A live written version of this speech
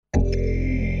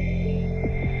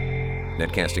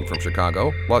Netcasting from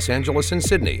Chicago, Los Angeles, and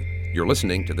Sydney. You're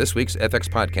listening to this week's FX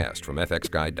Podcast from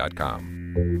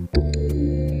fxguide.com.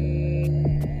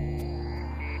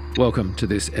 Welcome to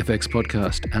this FX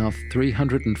Podcast, our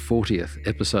 340th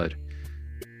episode.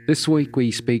 This week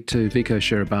we speak to Vico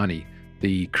Cherubani,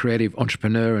 the creative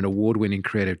entrepreneur and award-winning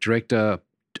creative director,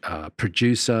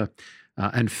 producer,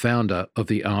 and founder of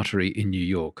The Artery in New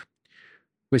York.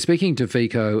 We're speaking to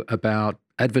Vico about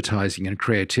advertising and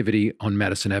creativity on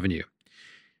Madison Avenue.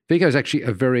 Vico is actually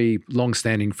a very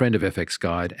long-standing friend of FX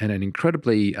Guide and an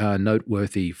incredibly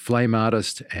noteworthy flame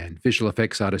artist and visual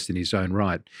effects artist in his own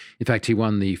right. In fact, he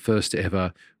won the first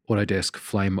ever Autodesk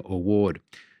Flame Award.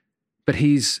 But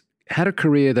he's had a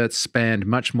career that spanned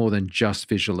much more than just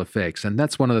visual effects, and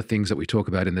that's one of the things that we talk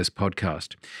about in this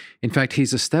podcast. In fact,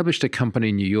 he's established a company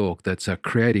in New York that's a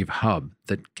creative hub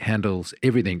that handles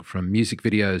everything from music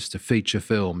videos to feature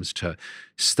films to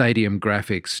stadium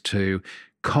graphics to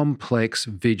complex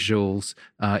visuals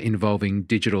involving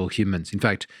digital humans. In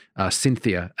fact,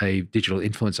 Cynthia, a digital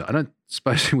influencer, I don't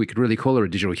suppose we could really call her a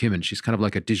digital human. She's kind of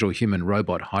like a digital human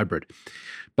robot hybrid.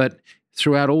 But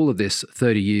throughout all of this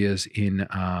 30 years in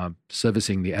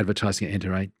servicing the advertising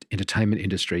and entertainment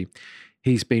industry,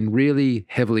 he's been really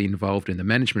heavily involved in the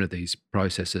management of these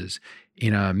processes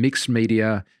in a mixed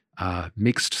media,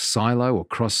 mixed silo or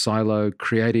cross-silo,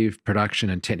 creative, production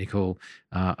and technical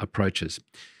approaches.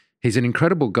 He's an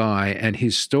incredible guy, and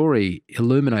his story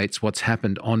illuminates what's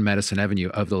happened on Madison Avenue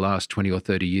over the last 20 or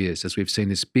 30 years as we've seen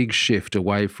this big shift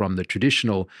away from the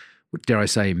traditional, dare I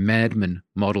say, madman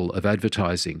model of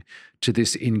advertising to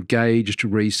this engaged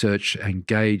research,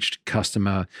 engaged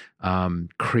customer,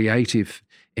 creative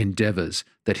endeavors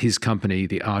that his company,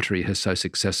 The Artery, has so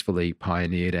successfully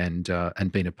pioneered and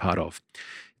been a part of.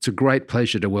 It's a great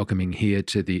pleasure to welcome him here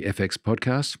to the FX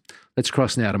Podcast. Let's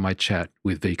cross now to my chat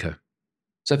with Vico.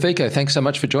 So Vico, thanks so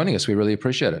much for joining us. We really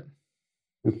appreciate it.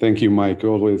 Thank you, Mike.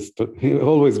 Always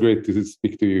great to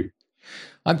speak to you.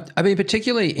 I've been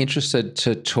particularly interested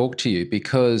to talk to you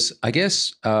because I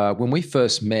guess when we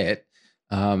first met,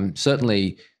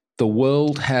 certainly the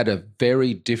world had a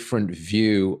very different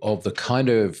view of the kind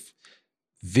of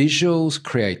visuals,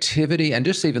 creativity, and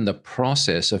just even the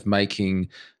process of making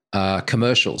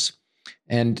commercials.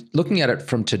 And looking at it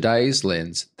from today's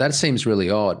lens, that seems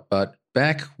really odd. But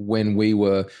back when we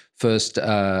were first,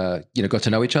 got to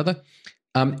know each other,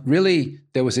 really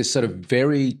there was this sort of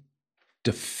very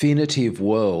definitive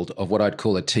world of what I'd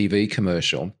call a TV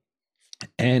commercial,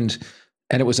 and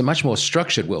it was a much more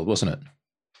structured world, wasn't it?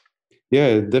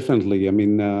 Yeah, definitely. I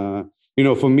mean,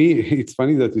 for me, it's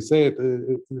funny that you say it,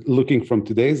 looking from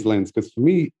today's lens, because for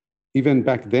me, even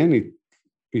back then,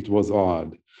 it was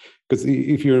odd. Because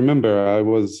if you remember, I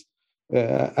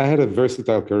had a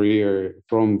versatile career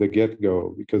from the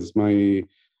get-go because we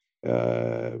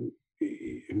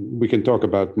can talk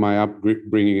about my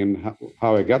upbringing and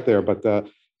how I got there, but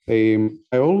I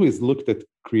always looked at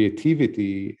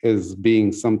creativity as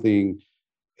being something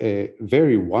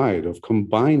very wide, of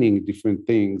combining different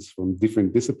things from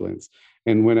different disciplines.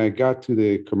 And when I got to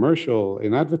the commercial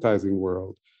and advertising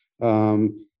world,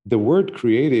 the word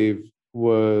creative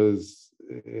was,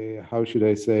 how should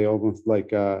I say, almost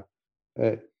like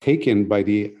taken by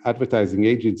the advertising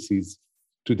agencies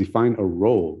to define a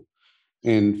role.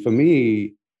 And for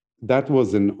me, that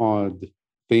was an odd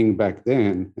thing back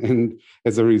then. And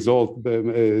as a result,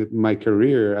 my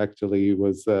career actually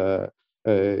was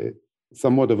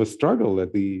somewhat of a struggle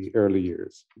at the early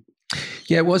years.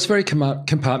 Yeah, it was very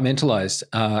compartmentalized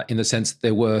in the sense that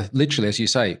there were literally, as you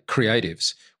say,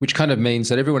 creatives, which kind of means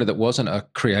that everyone that wasn't a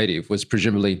creative was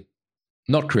presumably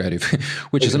not creative,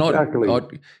 which is an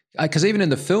odd, because even in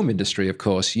the film industry, of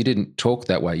course, you didn't talk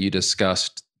that way. You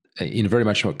discussed in very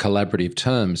much more collaborative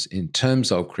terms in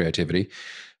terms of creativity.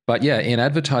 But yeah, in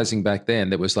advertising back then,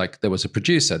 there was a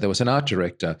producer, there was an art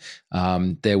director,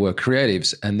 there were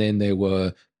creatives, and then there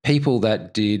were people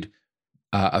that did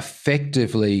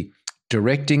effectively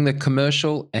directing the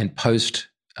commercial and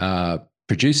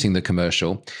producing the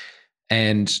commercial.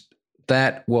 And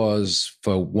that was,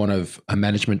 for want of a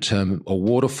management term, a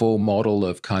waterfall model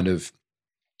of kind of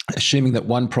assuming that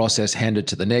one process handed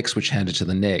to the next, which handed to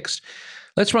the next.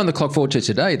 Let's run the clock forward to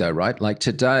today, though, right? Like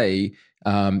today,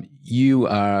 you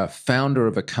are founder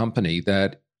of a company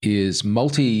that is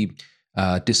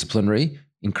multidisciplinary,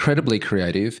 incredibly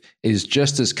creative, is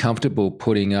just as comfortable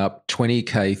putting up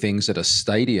 20K things at a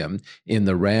stadium in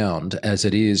the round as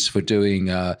it is for doing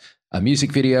a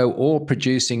music video or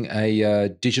producing a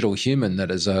digital human that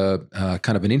is a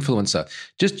kind of an influencer.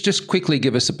 Just quickly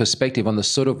give us a perspective on the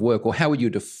sort of work, or how would you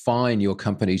define your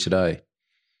company today?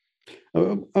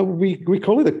 We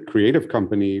call it a creative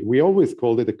company. We always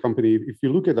called it a company. If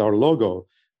you look at our logo,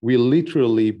 we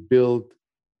literally built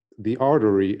the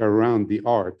artery around the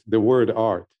art. The word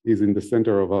art is in the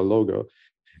center of our logo,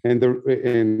 and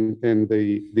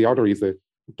the artery is a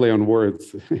play on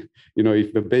words.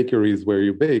 If the bakery is where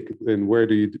you bake, then where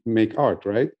do you make art,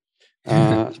 right?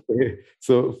 Uh,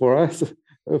 so for us,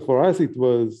 it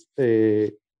was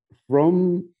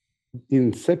from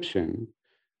inception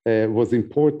was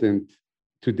important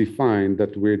to define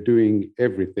that we're doing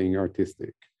everything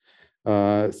artistic.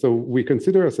 So we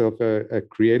consider ourselves a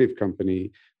creative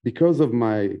company because of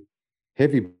my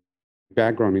heavy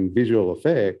background in visual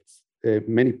effects.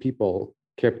 Many people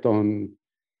kept on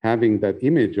having that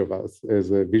image of us as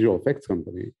a visual effects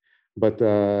company. But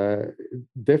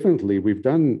definitely, we've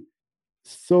done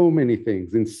so many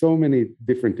things in so many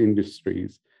different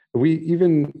industries. We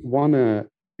even won an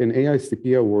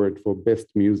AICP award for best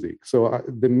music. So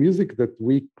the music that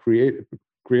we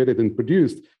created and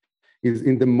produced is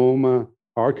in the MoMA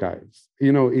archives.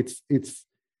 It's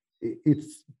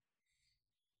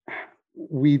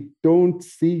we don't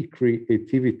see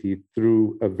creativity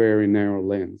through a very narrow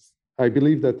lens. I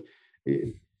believe that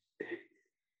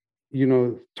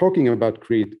talking about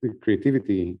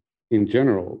creativity in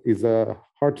general is a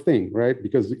hard thing, right?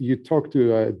 Because you talk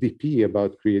to a DP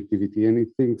about creativity and he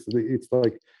thinks it's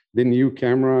like the new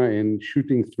camera and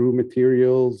shooting through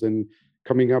materials and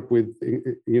coming up with,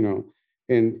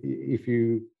 and if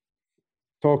you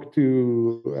talk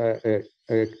to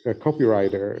a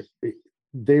copywriter,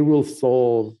 they will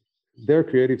solve their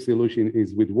creative solution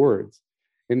is with words.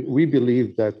 And we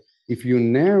believe that if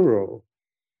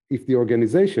the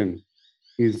organization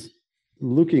is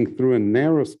looking through a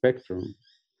narrow spectrum,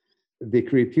 the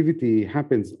creativity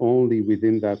happens only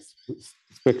within that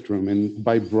spectrum. And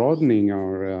by broadening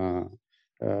our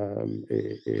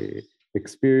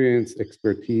experience,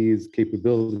 expertise,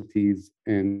 capabilities,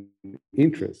 and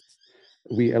interests,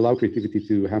 we allow creativity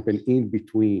to happen in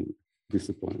between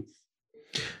disciplines.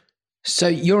 So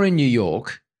you're in New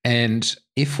York, and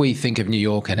if we think of New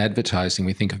York and advertising,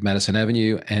 we think of Madison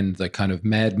Avenue and the kind of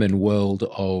madman world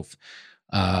of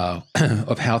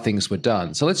how things were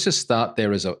done. So let's just start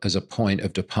there as a point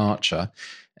of departure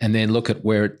and then look at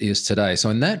where it is today. So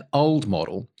in that old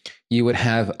model, you would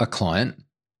have a client,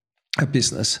 a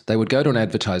business, they would go to an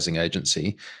advertising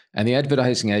agency, and the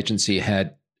advertising agency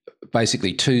had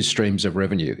basically two streams of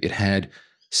revenue. It had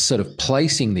sort of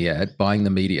placing the ad, buying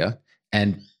the media,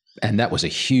 and that was a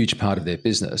huge part of their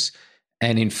business.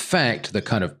 And in fact, the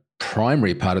kind of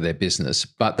primary part of their business,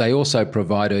 but they also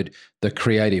provided the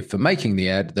creative for making the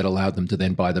ad that allowed them to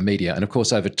then buy the media. And of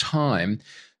course, over time,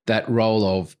 that role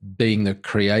of being the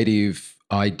creative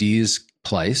ideas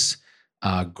place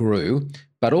grew,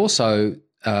 but also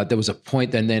there was a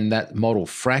point then that model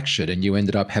fractured and you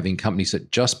ended up having companies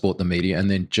that just bought the media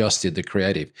and then just did the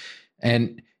creative.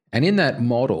 And in that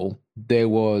model, there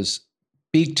was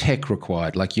big tech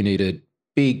required, like you needed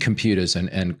big computers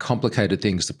and complicated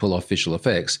things to pull off visual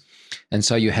effects. And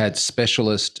so you had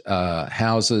specialist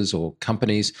houses or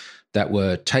companies that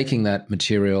were taking that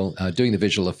material, doing the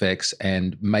visual effects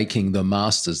and making the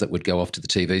masters that would go off to the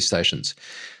TV stations.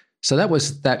 So that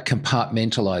was that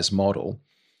compartmentalized model.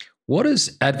 What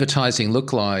does advertising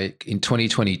look like in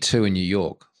 2022 in New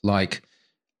York? Like,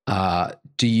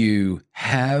 do you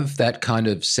have that kind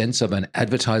of sense of an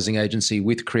advertising agency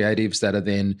with creatives that are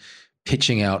then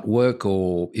pitching out work,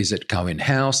 or is it go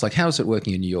in-house? Like, how is it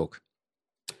working in New York?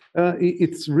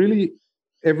 It's really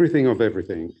everything of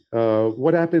everything.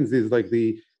 What happens is like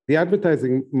the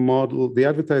advertising model, the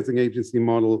advertising agency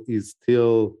model is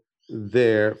still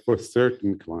there for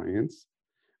certain clients.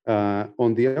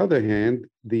 On the other hand,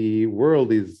 the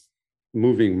world is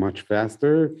moving much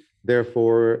faster.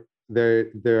 Therefore,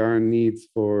 there are needs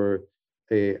for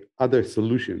other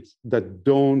solutions that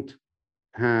don't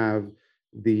have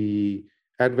the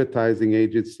advertising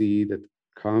agency that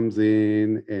comes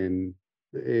in and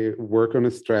work on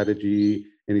a strategy,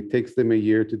 and it takes them a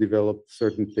year to develop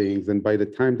certain things. And by the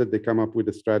time that they come up with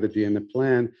a strategy and a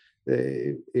plan,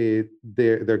 they're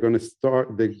going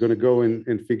to go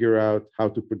and figure out how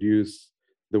to produce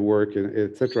the work, and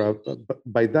etc. But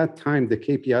by that time, the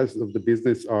KPIs of the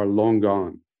business are long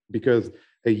gone, because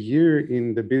a year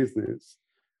in the business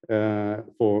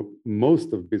for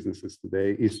most of businesses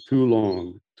today is too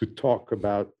long to talk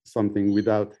about something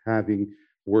without having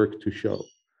work to show.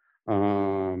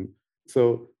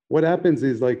 So what happens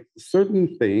is like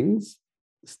certain things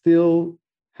still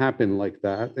happen like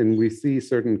that. And we see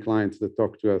certain clients that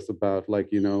talk to us about like,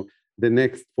 the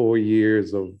next 4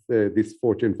 years of this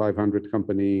Fortune 500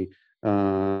 company,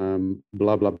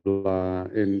 blah blah blah.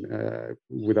 And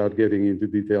without getting into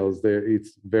details, there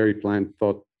it's very planned,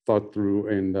 thought through,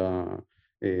 and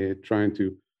trying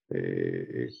to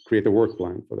create a work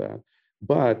plan for that.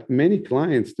 But many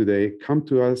clients today come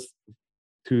to us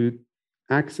to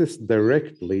access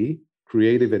directly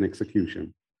creative and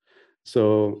execution.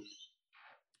 So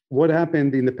what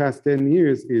happened in the past 10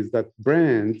 years is that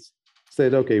brands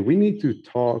said, okay, we need to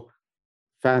talk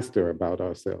faster about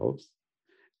ourselves,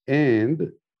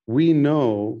 and we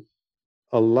know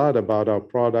a lot about our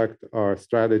product, our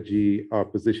strategy, our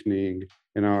positioning,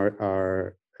 and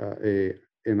our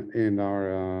in our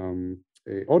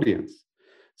audience.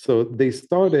 So they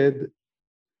started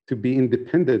to be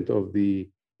independent of the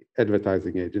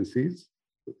advertising agencies.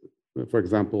 For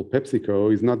example,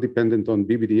 PepsiCo is not dependent on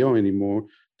BBDO anymore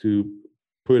to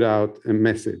put out a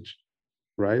message,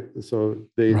 right? So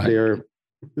they're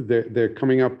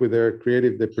coming up with their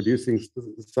creative, they're producing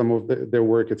some of their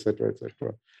work, et cetera, et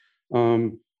cetera.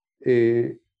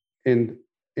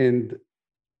 And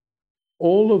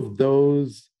all of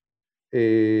those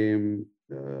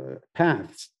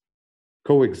paths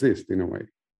coexist in a way,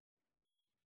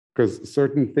 because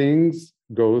certain things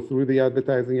go through the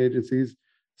advertising agencies,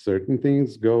 certain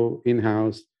things go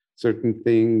in-house, certain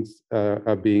things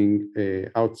are being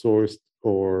outsourced,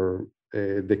 or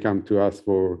they come to us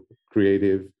for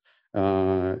creative,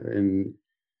 and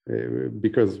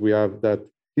because we have that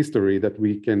history that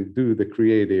we can do the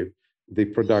creative, the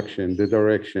production, the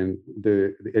direction,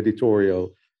 the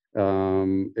editorial,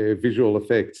 visual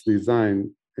effects,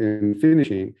 design, and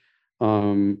finishing,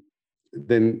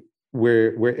 then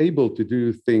we're able to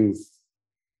do things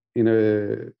in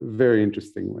a very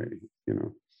interesting way, you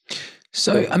know.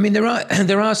 So, I mean, there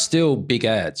are still big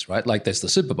ads, right? Like there's the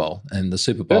Super Bowl, and the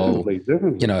Super Bowl,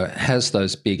 definitely. you know, has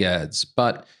those big ads.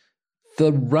 But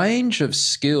the range of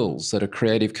skills that a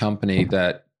creative company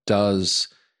that does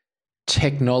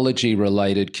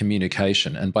technology-related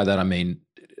communication, and by that I mean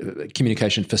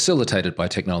communication facilitated by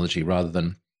technology rather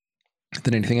than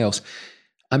anything else.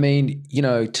 I mean, you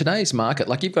know, today's market,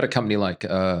 like you've got a company like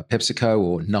PepsiCo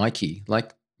or Nike.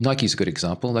 Like Nike's a good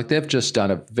example. Like they've just done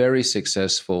a very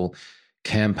successful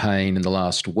campaign in the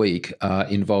last week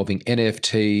involving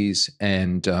NFTs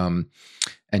and you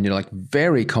know, like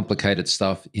very complicated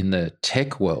stuff in the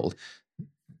tech world.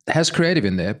 It has creative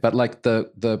in there, but like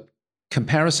the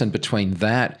comparison between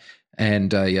that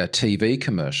and a TV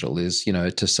commercial is, you know,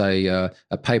 to say a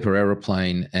paper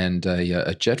aeroplane and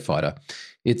a jet fighter.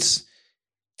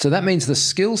 So that means the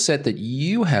skill set that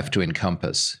you have to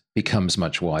encompass becomes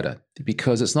much wider,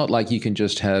 because it's not like you can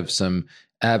just have some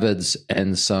avids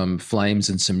and some flames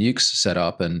and some nukes set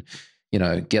up and, you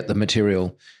know, get the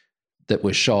material that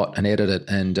was shot and edit it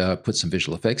and put some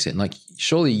visual effects in. Like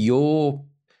surely your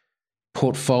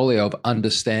portfolio of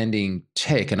understanding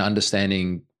tech and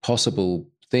understanding possible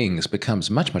things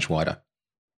becomes much, much wider.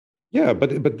 Yeah,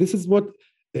 but this is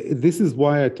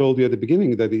why I told you at the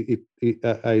beginning that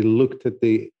I looked at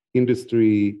the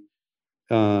industry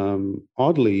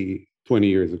oddly 20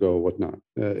 years ago or whatnot,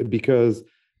 because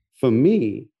for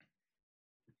me,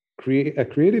 a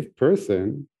creative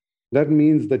person, that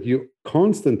means that you're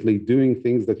constantly doing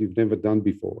things that you've never done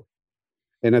before,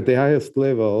 and at the highest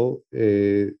level,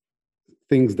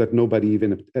 things that nobody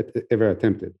even ever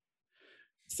attempted.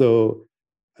 So,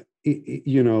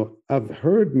 you know, I've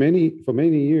heard for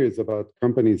many years about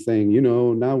companies saying, you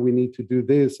know, now we need to do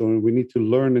this, or we need to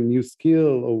learn a new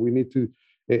skill, or we need to,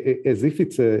 as if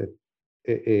it's a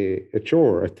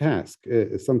chore, a task,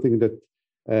 something that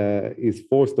is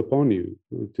forced upon you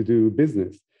to do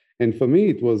business. And for me,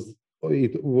 it was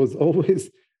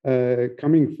always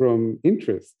coming from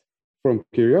interest, from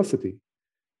curiosity,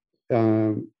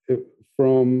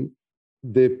 from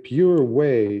the pure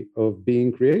way of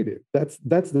being creative. That's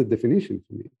the definition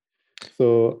for me.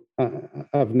 So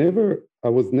I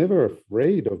was never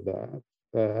afraid of that,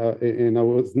 and I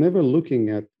was never looking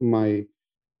at my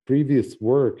previous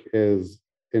work as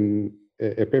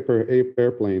a paper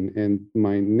airplane and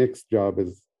my next job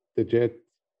is the jet.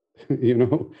 You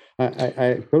know,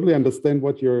 I totally understand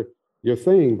what you're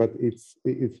saying, but it's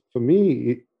for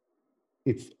me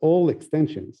it's all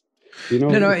extensions. You know,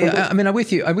 No, I mean, I'm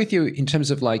with you in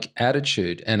terms of like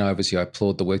attitude, and obviously I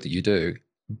applaud the work that you do.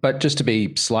 But just to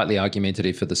be slightly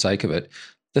argumentative for the sake of it,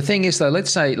 the thing is though,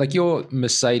 let's say like your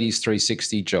Mercedes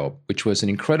 360 job, which was an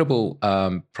incredible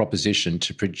proposition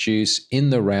to produce in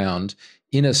the round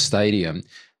in a stadium,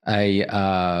 a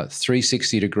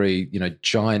 360-degree, you know,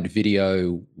 giant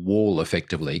video wall,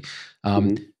 effectively.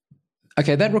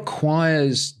 Okay, that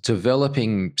requires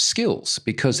developing skills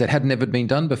because that had never been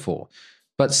done before.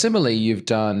 But similarly, you've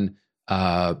done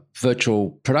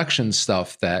virtual production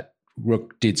stuff that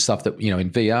did stuff that, in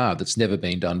VR that's never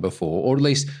been done before, or at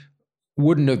least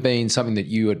wouldn't have been something that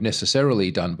you had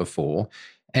necessarily done before.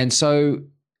 And so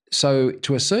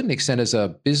to a certain extent, as a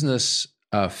business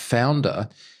founder,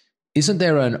 isn't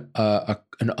there an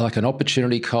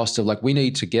opportunity cost of like, we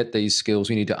need to get these skills,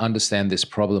 we need to understand this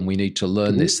problem, we need to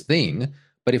learn this thing.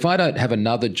 But if I don't have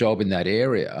another job in that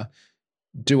area,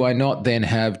 do I not then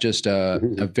have just a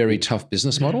very tough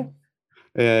business model?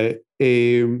 A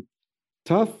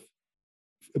tough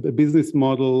business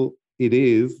model it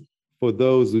is for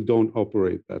those who don't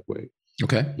operate that way.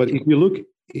 Okay. But if you look,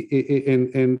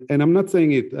 and I'm not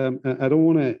saying it, I don't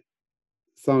want to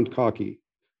sound cocky,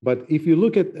 but if you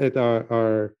look at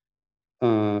our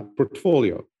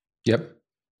portfolio, yep,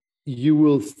 you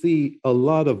will see a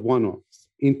lot of one-offs.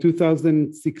 In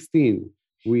 2016,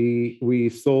 we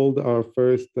sold our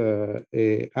first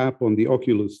app on the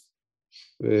Oculus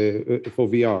for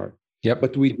VR. Yep.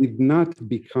 But we did not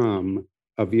become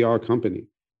a VR company.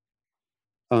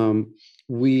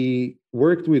 We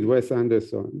worked with Wes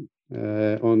Anderson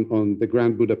on the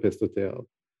Grand Budapest Hotel,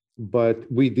 but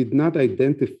we did not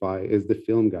identify as the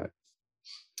film guys.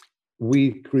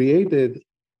 We created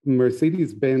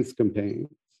Mercedes-Benz campaigns,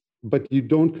 but you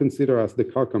don't consider us the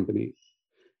car company.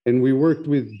 And we worked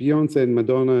with Beyonce and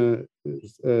Madonna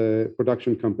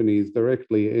production companies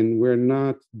directly, and we're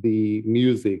not the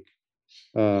music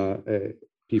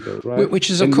people, right? Which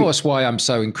is, of course, why I'm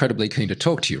so incredibly keen to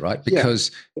talk to you, right?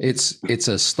 Because it's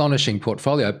astonishing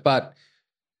portfolio, but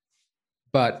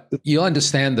you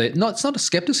understand that it's not a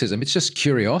skepticism, it's just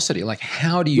curiosity. Like,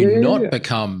 how do you not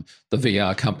become the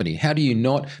VR company? How do you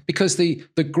not? Because the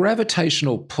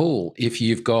gravitational pull, if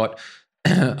you've got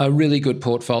a really good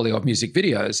portfolio of music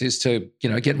videos, is to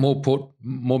get more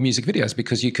music videos,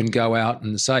 because you can go out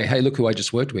and say, hey, look who I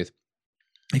just worked with.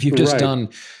 If you've just done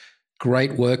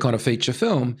great work on a feature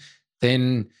film,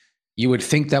 then you would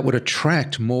think that would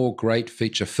attract more great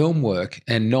feature film work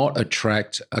and not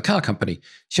attract a car company.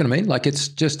 You know what I mean? Like, it's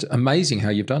just amazing how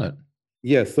you've done it.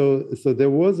 Yeah. So there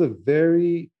was a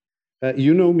very,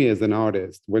 you know me as an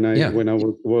artist when I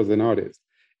was an artist,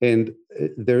 and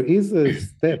there is a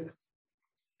step.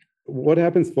 What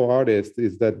happens for artists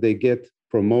is that they get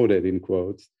promoted, in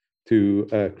quotes, to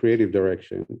creative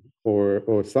direction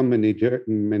or some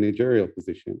managerial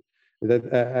position.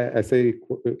 That I say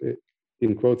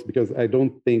in quotes because I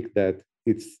don't think that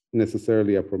it's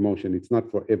necessarily a promotion. It's not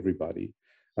for everybody.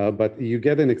 But you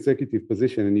get an executive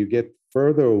position and you get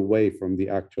further away from the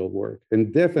actual work.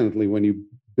 And definitely when you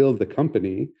build the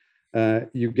company,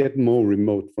 you get more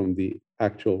remote from the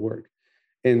actual work.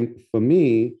 And for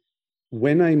me,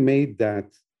 when I made that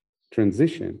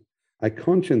transition, I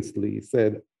consciously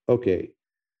said, okay,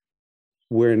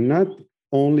 we're not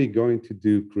only going to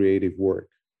do creative work.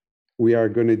 We are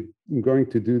going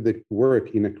to do the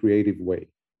work in a creative way.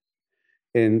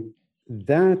 And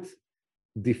that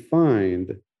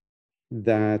defined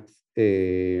that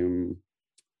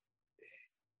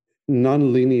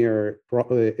non-linear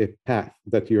path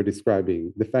that you're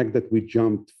describing, the fact that we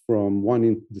jumped from one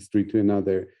industry to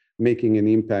another, making an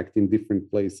impact in different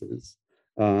places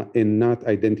and not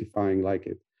identifying like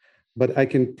it. But I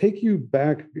can take you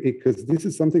back, because this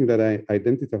is something that I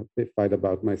identified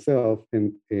about myself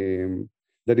and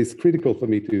that is critical for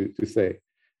me to say.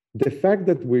 The fact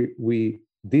that we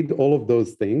did all of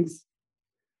those things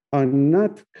are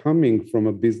not coming from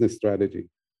a business strategy.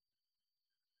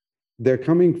 They're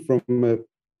coming from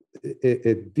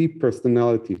a deep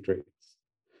personality traits.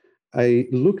 I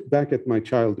looked back at my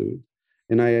childhood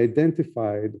and I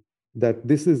identified that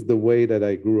this is the way that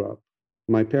I grew up.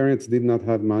 My parents did not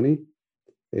have money.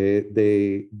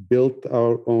 They built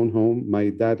our own home. My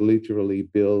dad literally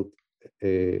built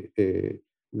and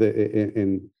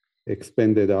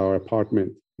expanded our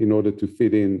apartment in order to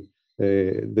fit in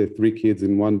the three kids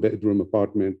in one bedroom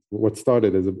apartment, what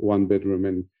started as a one bedroom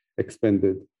and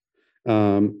expanded.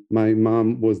 My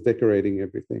mom was decorating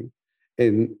everything.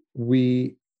 And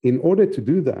in order to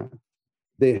do that,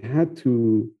 they had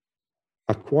to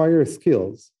acquire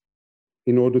skills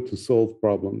in order to solve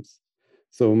problems.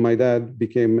 So my dad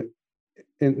became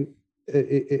a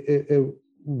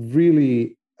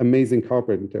really amazing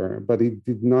carpenter, but he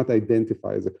did not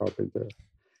identify as a carpenter.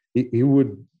 He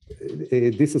would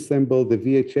disassemble the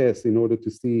VHS in order to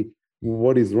see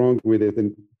what is wrong with it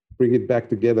and bring it back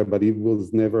together, but he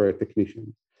was never a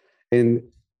technician. And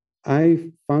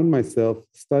I found myself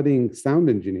studying sound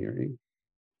engineering.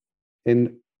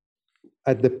 And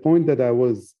at the point that I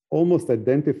was almost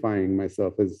identifying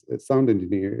myself as a sound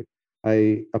engineer,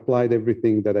 I applied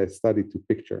everything that I studied to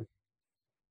picture.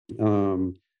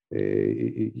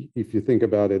 If you think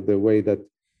about it, the way that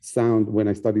sound, when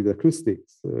I studied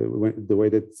acoustics, the way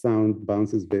that sound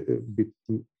bounces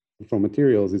from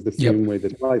materials is the same way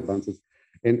that light bounces.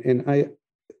 And I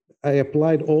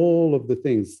applied all of the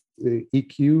things.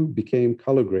 EQ became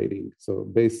color grading. So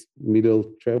bass,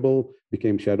 middle, treble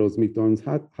became shadows, midtones,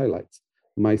 highlights.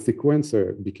 My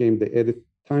sequencer became the edit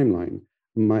timeline.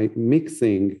 My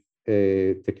mixing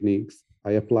techniques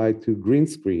I applied to green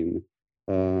screen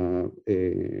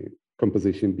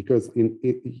composition, because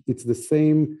it's the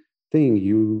same thing.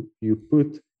 You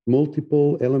put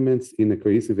multiple elements in a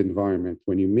cohesive environment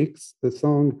when you mix the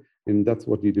song, and that's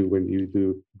what you do when you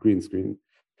do green screen.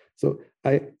 So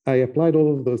I applied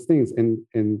all of those things,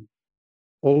 and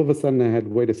all of a sudden I had,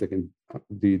 wait a second,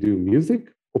 do you do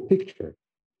music or picture?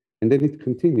 And then it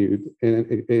continued,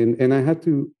 and I had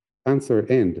to answer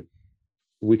end,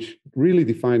 which really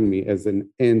defined me as an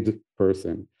end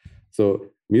person. So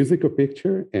music or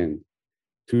picture, end.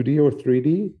 2D or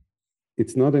 3D,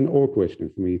 it's not an or question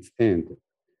for me, it's end.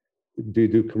 Do you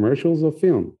do commercials or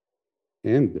film?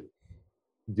 End.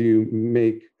 Do you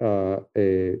make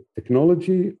a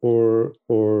technology or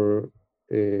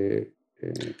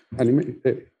anime?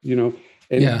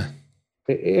 And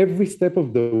every step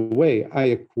of the way, I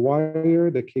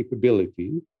acquired the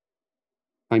capability,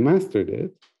 I mastered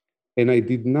it, and I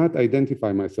did not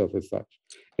identify myself as such.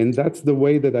 And that's the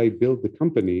way that I built the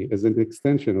company, as an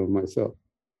extension of myself.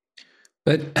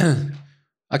 But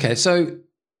okay, so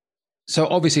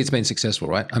obviously it's been successful,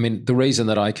 right? I mean, the reason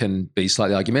that I can be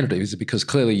slightly argumentative is because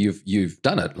clearly you've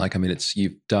done it. Like, I mean,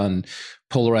 you've done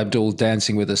Paula Abdul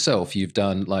dancing with herself. You've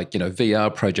done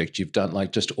VR project. You've done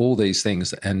like just all these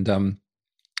things, and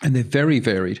they're very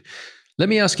varied. Let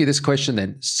me ask you this question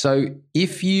then. So,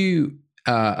 if you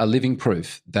are living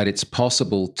proof that it's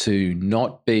possible to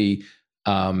not be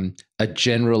a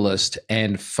generalist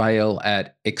and fail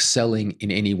at excelling in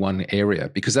any one area,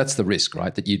 because that's the risk,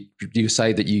 right? That you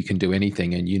say that you can do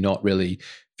anything and you're not really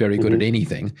very good at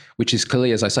anything, which is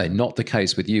clearly, as I say, not the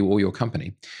case with you or your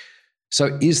company.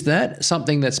 So is that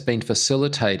something that's been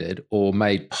facilitated or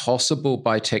made possible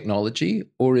by technology,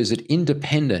 or is it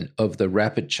independent of the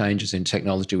rapid changes in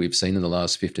technology we've seen in the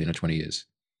last 15 or 20 years?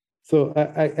 So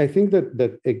I think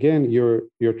that again,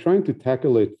 you're trying to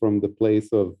tackle it from the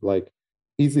place of like,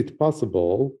 is it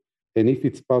possible? And if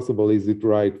it's possible, is it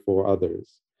right for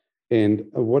others? And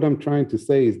what I'm trying to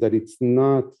say is that it's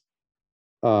not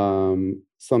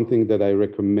something that I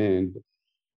recommend.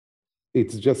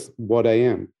 It's just what I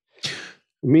am.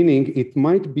 Meaning it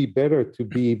might be better to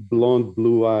be blonde,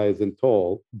 blue eyes, and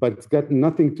tall, but it's got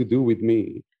nothing to do with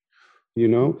me,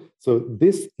 So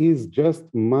this is just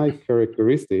my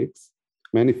characteristics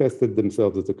manifested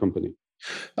themselves as a company.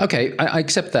 Okay, I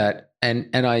accept that, and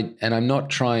I'm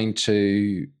not trying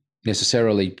to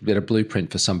necessarily get a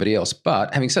blueprint for somebody else.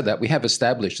 But having said that, we have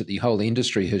established that the whole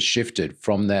industry has shifted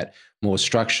from that more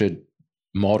structured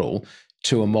model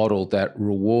to a model that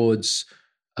rewards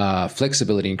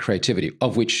flexibility and creativity,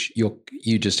 of which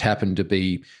you just happen to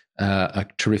be a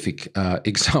terrific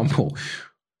example.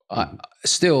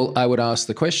 Still, I would ask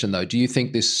the question, though, do you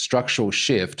think this structural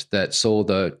shift that saw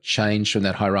the change from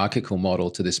that hierarchical model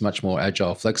to this much more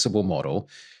agile, flexible model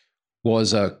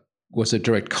was a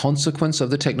direct consequence of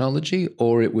the technology,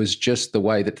 or it was just the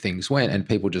way that things went and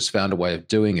people just found a way of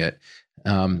doing it?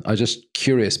 I'm just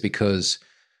curious because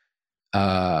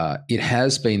it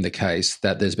has been the case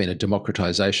that there's been a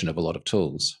democratization of a lot of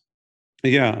tools.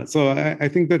 Yeah, so I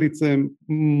think that it's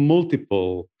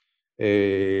multiple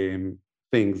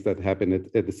things that happen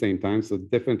at the same time. So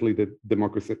definitely the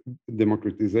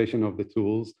democratization of the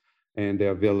tools and the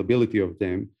availability of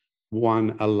them,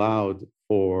 one allowed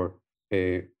for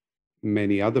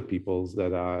many other peoples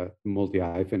that are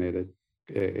multi-hyphenated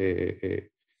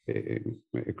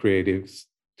creatives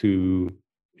to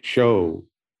show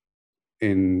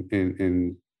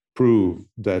and prove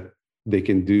that they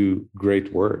can do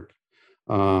great work.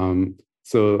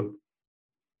 So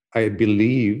I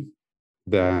believe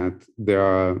that there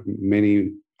are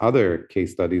many other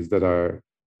case studies that are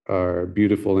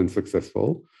beautiful and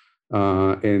successful,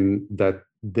 and that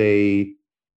they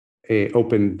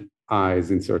opened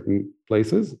eyes in certain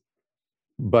places.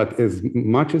 But as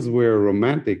much as we're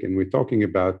romantic and we're talking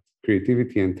about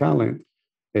creativity and talent,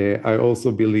 I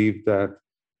also believe that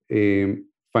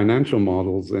financial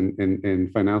models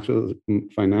and financial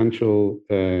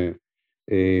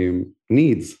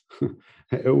needs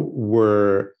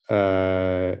were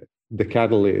the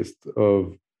catalyst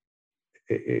of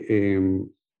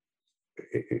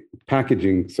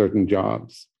packaging certain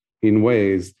jobs in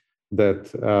ways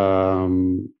that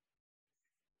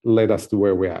led us to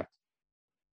where we're at.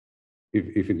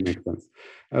 if it makes sense.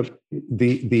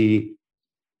 The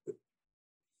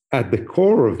at the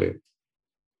core of it,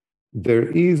 there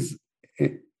is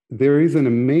an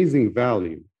amazing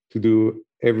value to do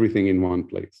everything in one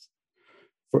place.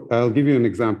 I'll give you an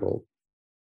example.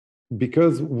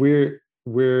 Because we're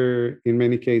in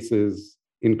many cases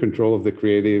in control of the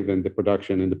creative and the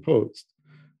production and the post,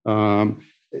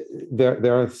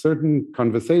 there are certain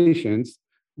conversations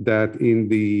that in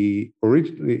the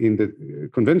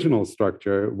conventional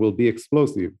structure will be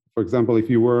explosive. For example, if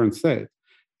you were on set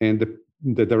and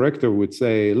the director would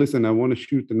say, listen, I want to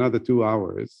shoot another 2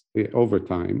 hours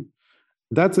overtime,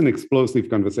 that's an explosive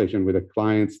conversation with a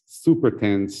client, super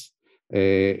tense.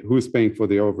 Who's paying for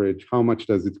the overage? How much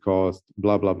does it cost?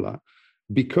 Blah, blah, blah.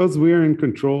 Because we're in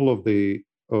control of the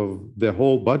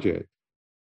whole budget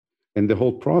and the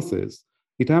whole process,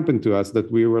 it happened to us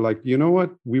that we were like, you know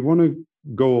what? We want to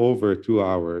go over 2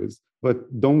 hours,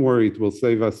 but don't worry, it will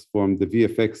save us from the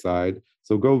VFX side.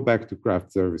 So go back to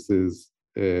craft services.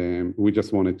 We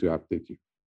just wanted to update you.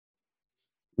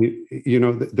 You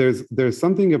know, there's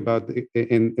something about,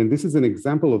 and this is an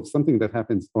example of something that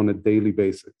happens on a daily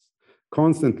basis.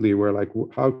 Constantly, we're like,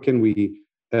 how can we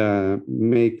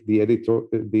make the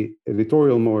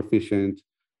editorial more efficient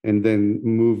and then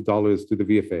move dollars to the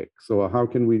VFX? So how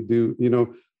can we do, you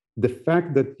know, the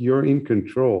fact that you're in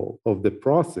control of the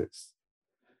process,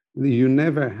 you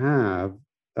never have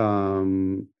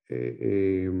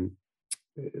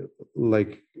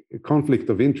like a conflict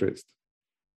of interest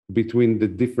between the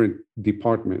different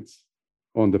departments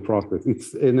on the process.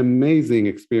 It's an amazing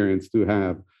experience to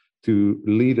have, to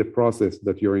lead a process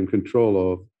that you're in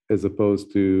control of, as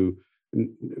opposed to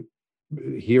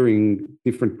hearing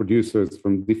different producers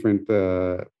from different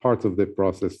parts of the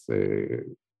process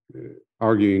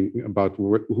arguing about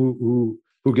who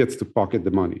gets to pocket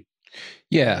the money.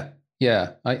 Yeah,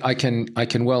 I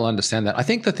can well understand that. I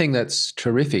think the thing that's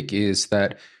terrific is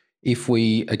that if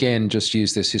we, again, just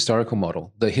use this historical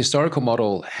model, the historical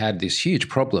model had this huge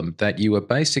problem that you were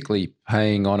basically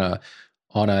paying on a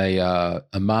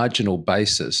marginal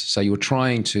basis. So you were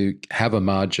trying to have a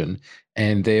margin,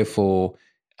 and therefore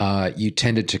you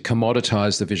tended to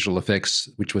commoditize the visual effects,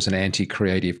 which was an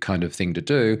anti-creative kind of thing to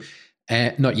do.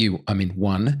 And not you, I mean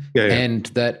one. Yeah. And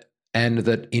that in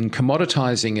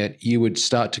commoditizing it, you would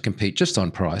start to compete just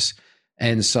on price.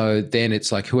 And so then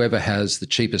it's like whoever has the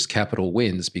cheapest capital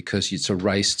wins, because it's a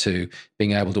race to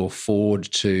being able to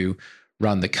afford to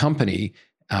run the company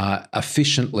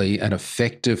efficiently and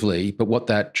effectively. But what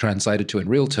that translated to in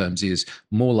real terms is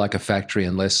more like a factory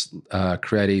and less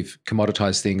creative,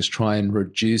 commoditized things. Try and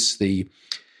reduce the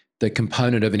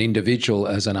component of an individual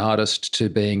as an artist to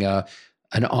being an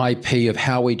IP of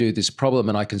how we do this problem,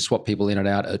 and I can swap people in and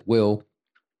out at will.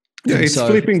 Yeah, and it's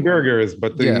flipping burgers,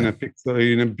 but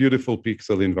in a beautiful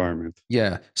pixel environment.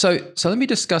 Yeah. So let me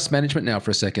discuss management now for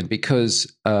a second,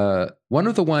 because one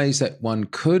of the ways that one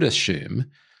could assume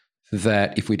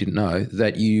that, if we didn't know,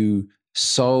 that you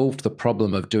solved the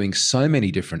problem of doing so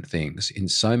many different things in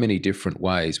so many different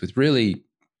ways with really,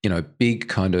 big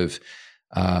kind of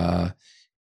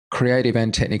creative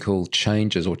and technical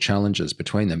changes or challenges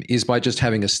between them, is by just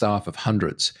having a staff of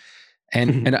hundreds.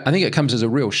 And I think it comes as a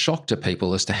real shock to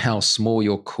people as to how small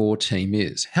your core team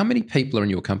is. How many people are in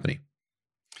your company?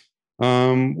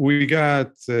 We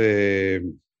got 20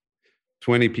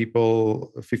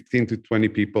 people, 15 to 20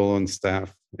 people on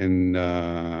staff, and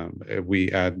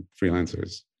we add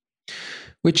freelancers.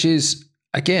 Which is,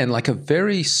 again, like a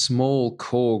very small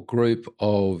core group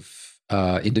of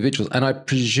individuals. And I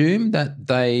presume that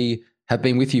they have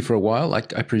been with you for a while.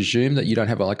 Like, I presume that you don't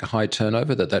have a high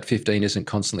turnover, that 15 isn't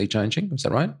constantly changing. Is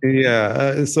that right?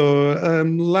 Yeah. So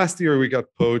last year we got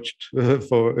poached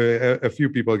for a few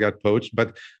people got poached,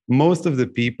 but most of the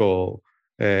people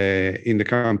in the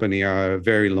company are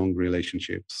very long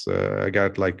relationships. I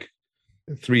got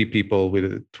 3 people with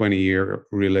a 20-year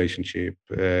relationship.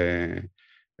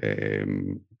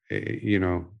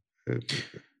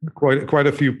 Quite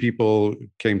a few people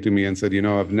came to me and said,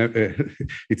 I've never.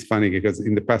 It's funny because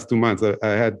in the past 2 months, I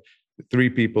had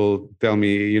 3 people tell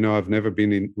me, I've never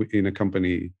been in a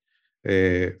company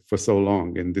for so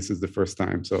long, and this is the first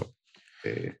time. So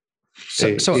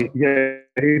it's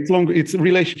long. It's a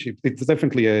relationship. It's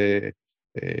definitely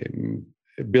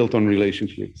built on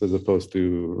relationships as opposed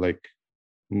to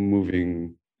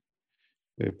moving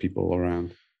people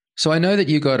around. So I know that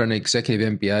you got an executive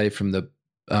MBA from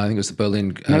I think it was the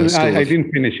Berlin No, School. I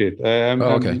didn't finish it.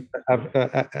 Okay.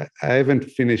 I haven't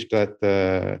finished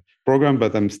that program,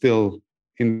 but I'm still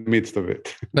in the midst of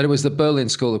it. But it was the Berlin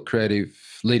School of Creative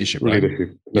Leadership, right?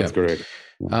 Leadership, that's correct.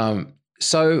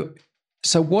 So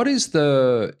what is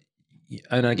the,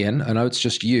 and again, I know it's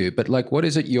just you, but like, what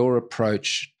is it your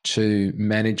approach to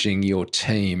managing your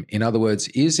team? In other words,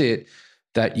 is it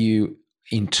that you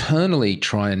internally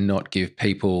try and not give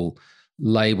people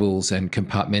labels and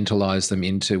compartmentalize them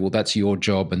into, well, that's your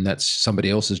job and that's somebody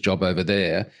else's job over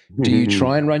there? Do you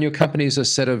try and run your company as a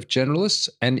set of generalists?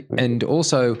 And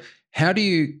also, how do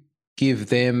you give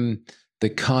them the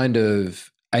kind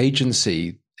of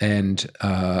agency and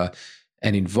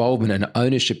involvement and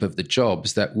ownership of the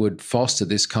jobs that would foster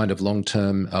this kind of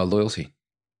long-term loyalty?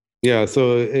 Yeah,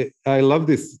 so I love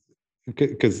this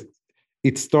because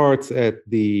it starts at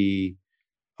the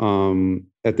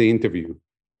interview.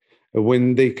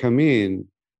 When they come in,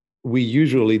 we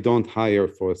usually don't hire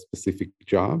for a specific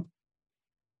job.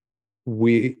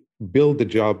 We build the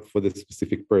job for the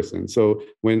specific person. So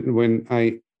when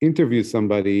I interview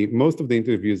somebody, most of the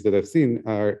interviews that I've seen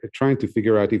are trying to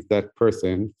figure out if that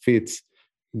person fits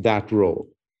that role.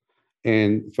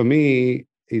 And for me,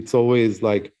 it's always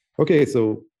like, okay,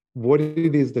 so what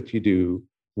it is that you do,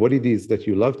 what it is that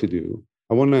you love to do.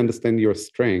 I want to understand your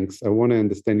strengths. I want to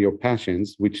understand your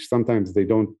passions, which sometimes they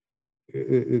don't,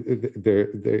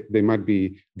 they might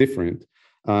be different.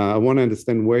 I want to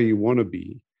understand where you want to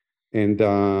be and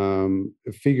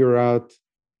figure out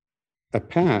a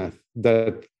path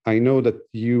that I know that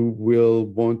you will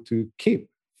want to keep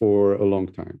for a long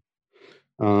time.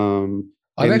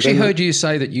 I've actually heard you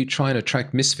say that you try and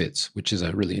attract misfits, which is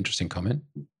a really interesting comment.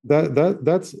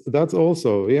 That's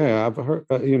also, yeah, I've heard,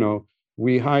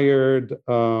 we hired,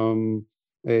 one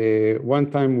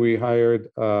time we hired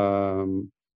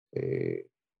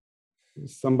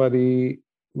somebody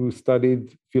who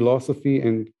studied philosophy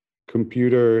and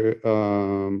computer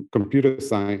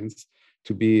science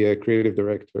to be a creative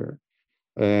director.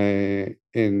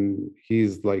 And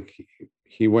he's like,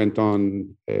 he went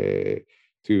on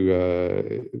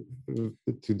to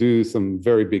do some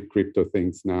very big crypto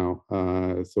things now.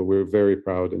 So we're very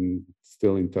proud and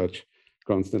still in touch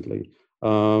constantly.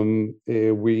 I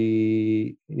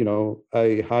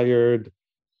hired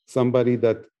somebody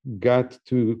that got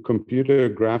to computer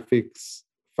graphics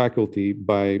faculty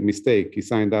by mistake. He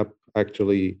signed up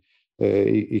actually.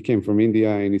 He came from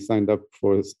India and he signed up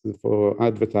for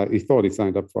advertising. He thought he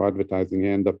signed up for advertising. He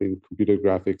ended up in computer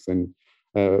graphics, and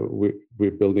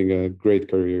we're building a great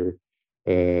career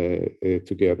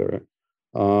together.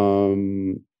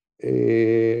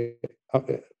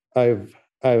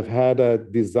 I've had a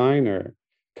designer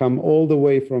come all the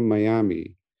way from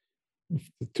Miami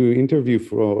to interview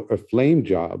for a flame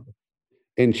job,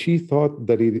 and she thought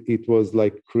that it was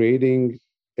like creating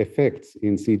effects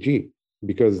in CG,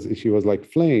 because she was like,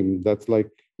 flame, that's like,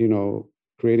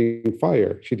 creating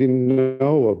fire. She didn't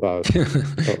know about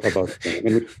flame,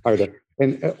 and we hired her.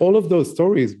 And all of those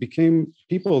stories became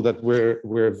people that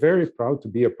were very proud to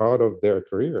be a part of their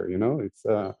career.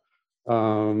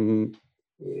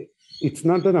 It's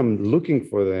not that I'm looking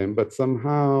for them, but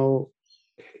somehow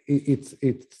these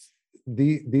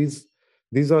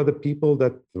are the people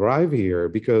that thrive here,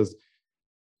 because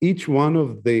each one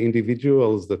of the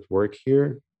individuals that work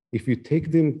here, if you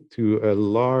take them to a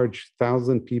large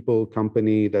 1,000 people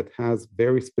company that has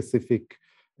very specific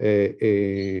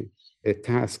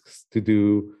tasks to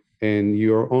do, and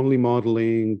you're only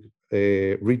modeling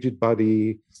rigid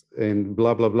body and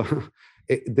blah, blah, blah,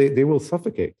 they will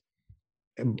suffocate.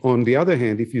 On the other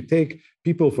hand, if you take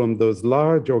people from those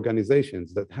large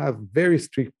organizations that have very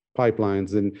strict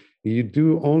pipelines and you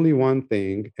do only one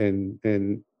thing and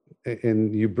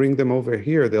you bring them over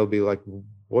here, they'll be like,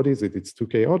 what is it? It's too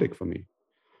chaotic for me.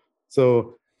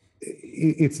 So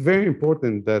it's very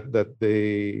important that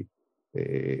they,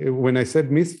 when I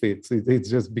said misfits, it's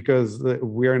just because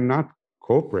we are not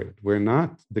corporate. We're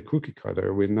not the cookie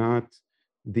cutter. We're not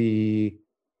the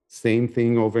same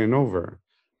thing over and over.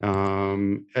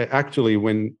 Actually,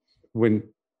 when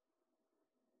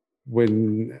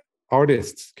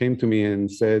artists came to me and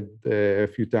said a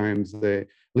few times,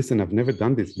 listen, I've never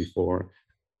done this before,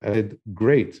 I said,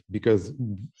 great, because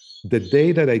the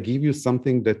day that I give you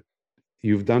something that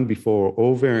you've done before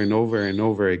over and over and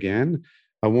over again,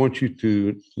 I want you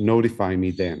to notify me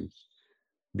then.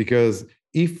 Because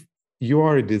if you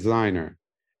are a designer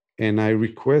and I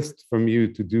request from you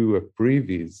to do a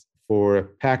previs for a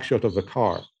pack shot of a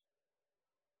car,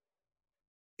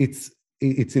 it's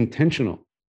intentional.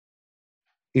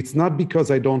 It's not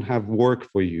because I don't have work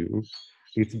for you.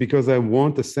 It's because I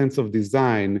want a sense of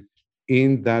design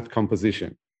in that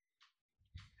composition.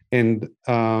 And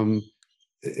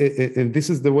this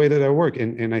is the way that I work.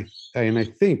 And I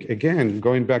think, again,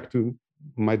 going back to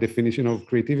my definition of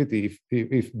creativity,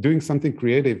 if doing something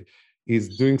creative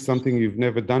is doing something you've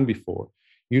never done before,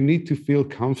 you need to feel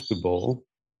comfortable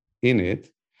in it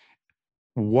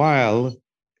while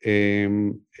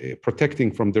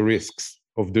protecting from the risks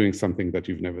of doing something that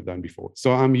you've never done before.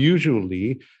 So I'm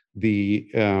usually the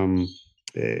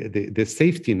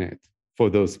safety net for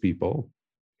those people.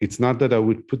 It's not that I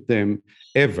would put them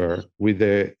ever with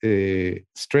a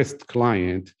stressed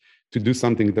client to do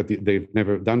something that they've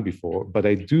never done before, but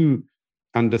I do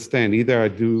understand either I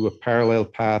do a parallel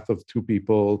path of two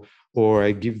people, or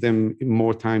I give them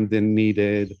more time than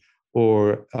needed,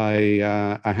 or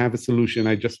I have a solution.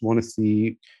 I just want to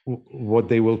see what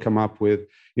they will come up with.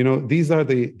 You know, these are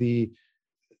the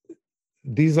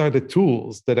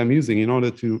tools that I'm using in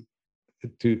order to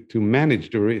manage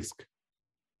the risk,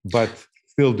 but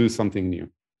still do something new.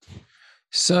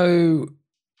 So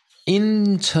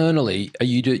internally,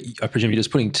 I presume you're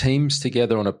just putting teams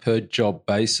together on a per job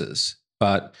basis,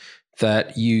 but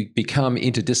that you become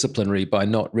interdisciplinary by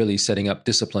not really setting up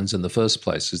disciplines in the first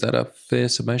place. Is that a fair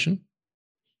summation?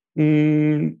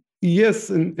 Yes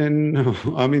and no.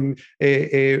 I mean,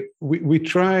 we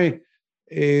try.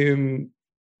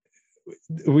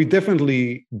 We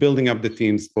definitely building up the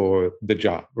teams for the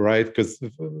job, right? Because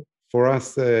for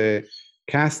us,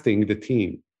 casting the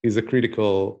team is a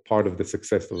critical part of the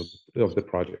success of the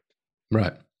project.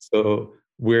 Right. So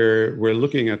we're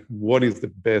looking at what is the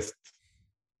best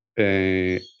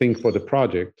thing for the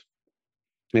project,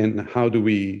 and how do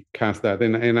we cast that.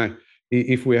 And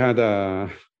if we had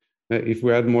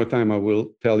more time, I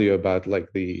will tell you about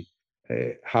like the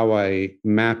how I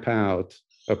map out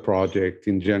a project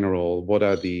in general. What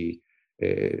are the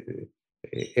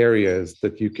areas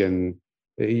that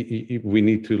we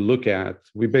need to look at?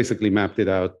 We basically mapped it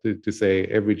out to say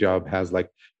every job has like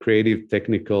creative,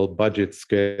 technical, budget,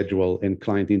 schedule, and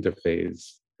client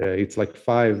interface. It's like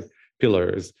 5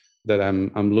 pillars that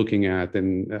I'm looking at,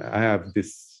 and I have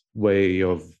this way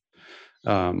of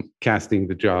casting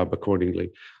the job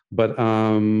accordingly. But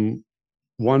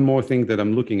one more thing that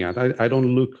I'm looking at, I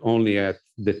don't look only at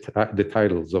the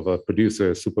titles of a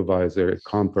producer, supervisor,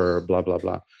 comper, blah, blah,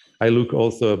 blah. I look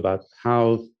also about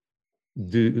how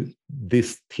do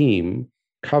this team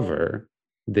cover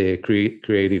the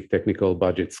creative, technical,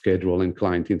 budget, schedule, and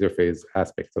client interface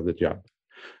aspects of the job.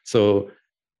 So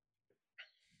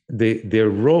their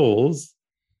roles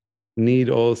need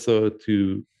also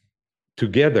to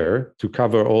together to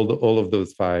cover all of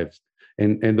those 5,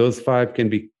 and those 5 can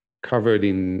be covered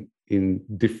in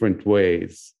different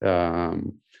ways.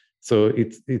 So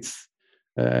it's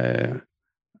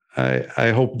I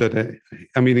hope that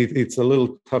I mean it's a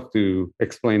little tough to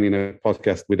explain in a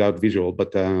podcast without visual,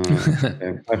 but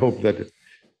I hope that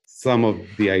some of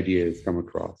the ideas come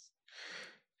across.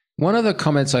 One of the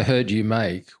comments I heard you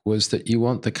make was that you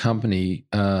want the company,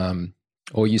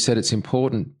 or you said it's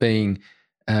important being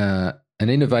an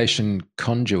innovation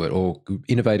conduit or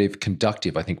innovative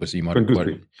conductive, I think was you might have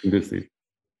quoted. Conducive.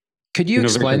 Could you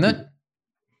explain that?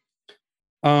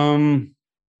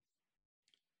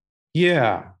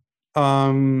 Yeah.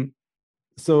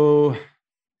 So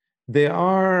there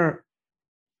are,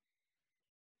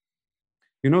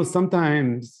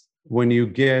 sometimes when you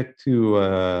get to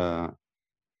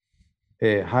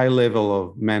a high level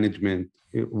of management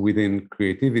within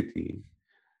creativity,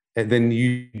 and then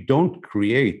you don't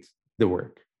create the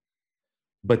work,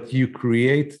 but you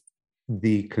create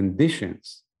the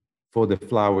conditions for the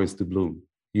flowers to bloom.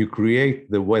 You create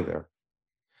the weather.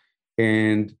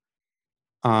 And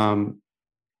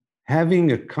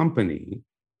having a company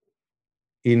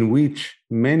in which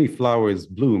many flowers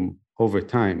bloom over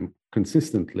time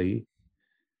consistently,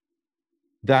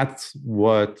 that's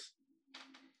what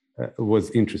was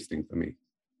interesting for me.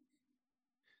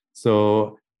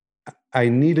 So I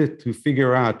needed to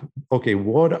figure out, okay,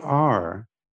 what are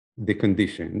the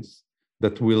conditions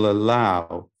that will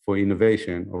allow for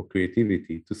innovation or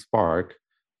creativity to spark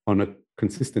on a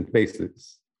consistent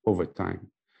basis over time?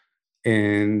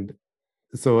 And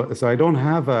so I don't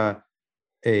have a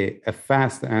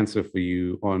fast answer for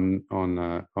you on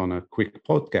a quick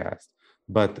podcast,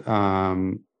 but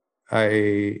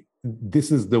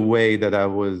this is the way that I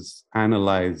was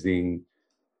analyzing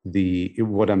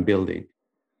what I'm building.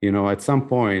 At some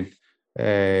point,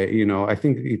 I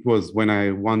think it was when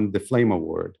I won the Flame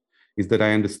Award, is that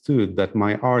I understood that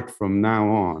my art from now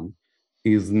on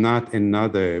is not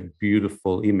another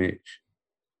beautiful image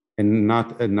and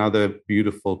not another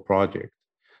beautiful project,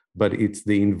 but it's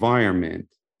the environment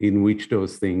in which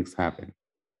those things happen.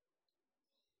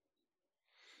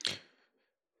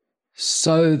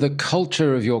 So the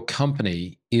culture of your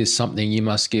company is something you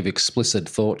must give explicit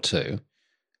thought to.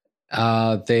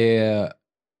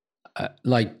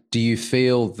 Do you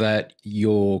feel that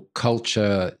your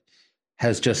culture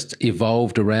has just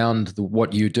evolved around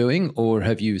what you're doing, or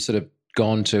have you sort of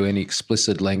gone to any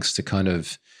explicit lengths to kind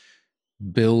of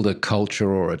build a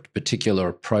culture or a particular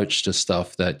approach to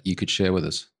stuff that you could share with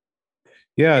us?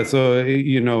 Yeah, so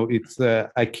it's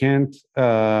I can't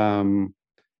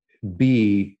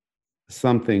be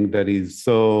something that is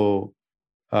so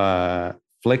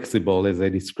flexible as I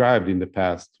described in the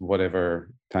past, whatever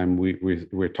time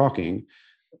we're talking,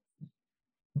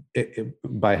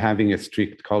 by having a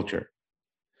strict culture.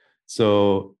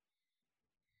 So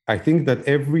I think that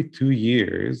every 2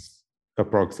 years,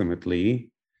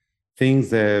 approximately,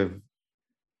 things have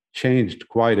changed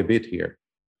quite a bit here.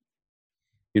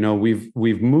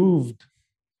 We've moved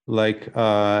like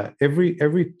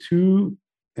every 2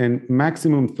 and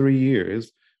maximum 3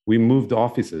 years, we moved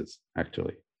offices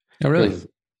actually. Oh, really?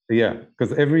 Yeah,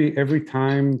 because every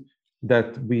time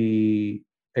that we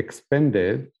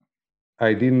expanded,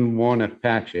 I didn't want to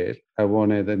patch it. I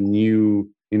wanted a new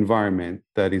environment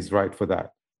that is right for that.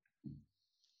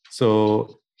 So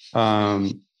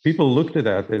people looked at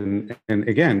that, and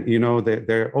again,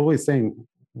 they're always saying,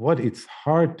 "What? It's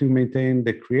hard to maintain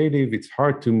the creative. It's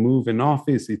hard to move an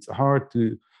office. It's hard to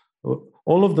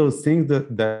all of those things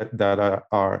that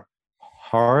are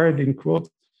hard in quotes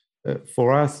for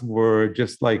us were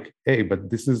just like, hey, but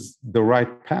this is the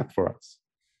right path for us."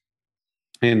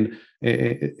 And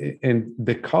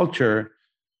the culture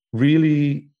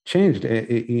really changed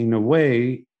in a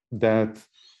way that,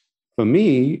 for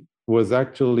me, was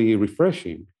actually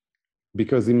refreshing.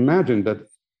 Because imagine that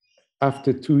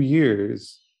after 2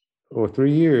 years or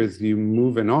 3 years, you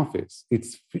move an office.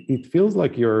 It feels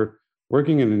like you're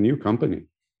working in a new company.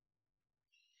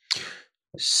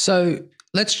 So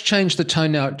let's change the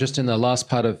tone now, just in the last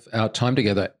part of our time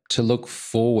together, to look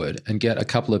forward and get a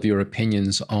couple of your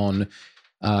opinions on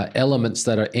elements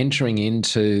that are entering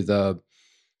into the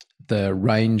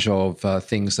range of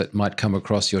things that might come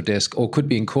across your desk or could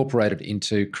be incorporated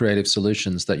into creative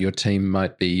solutions that your team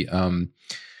might be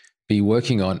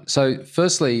working on. So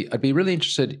firstly, I'd be really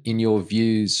interested in your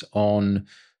views on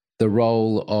the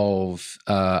role of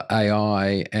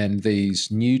AI and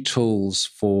these new tools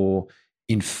for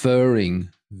inferring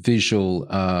visual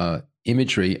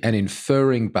imagery and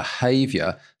inferring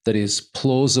behavior that is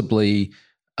plausibly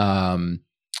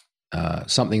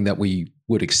something that we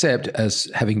would accept as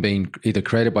having been either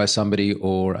created by somebody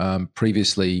or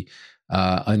previously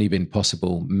only been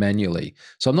possible manually.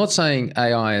 So I'm not saying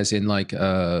AI as in like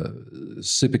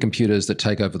supercomputers that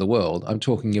take over the world. I'm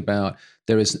talking about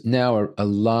there is now a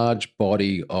large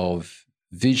body of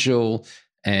visual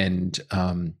and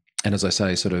as I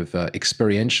say, sort of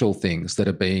experiential things that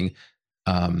are being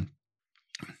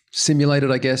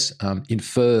simulated, I guess,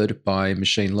 inferred by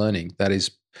machine learning that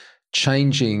is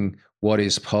changing what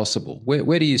is possible.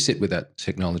 Where do you sit with that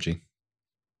technology?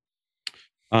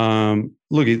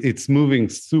 Look, it's moving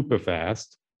super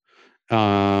fast,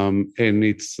 and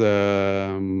it's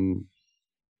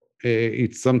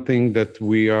something that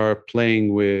we are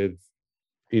playing with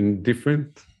in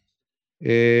different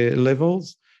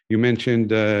levels. You mentioned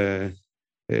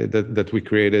that we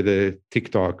created a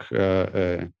TikTok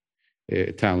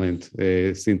talent,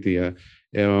 Cynthia.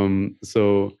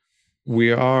 So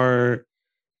we are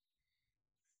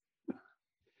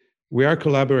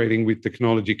collaborating with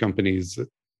technology companies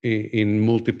in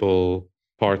multiple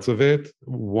parts of it.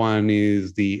 One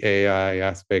is the AI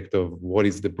aspect of what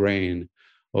is the brain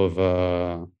of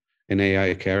an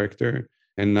AI character.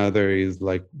 Another is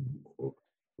like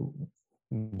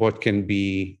what can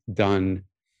be done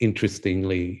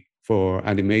interestingly for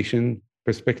animation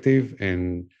perspective.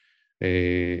 And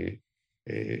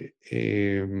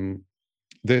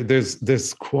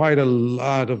there's quite a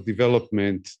lot of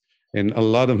development and a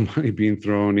lot of money being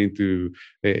thrown into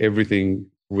everything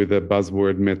with a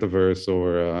buzzword metaverse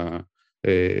or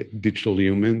digital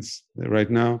humans right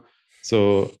now.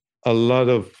 So a lot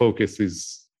of focus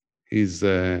is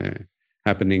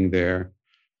happening there.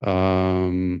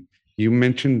 You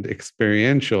mentioned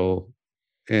experiential,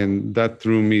 and that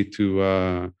threw me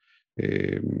to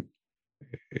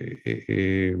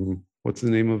what's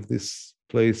the name of this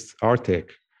place? Artec.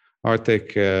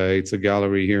 It's a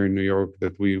gallery here in New York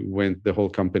that we went, the whole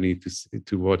company,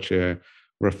 to watch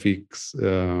Rafik's,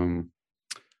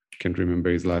 can't remember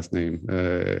his last name,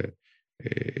 a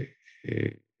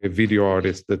video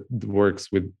artist that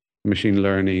works with machine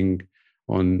learning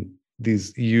on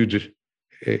these huge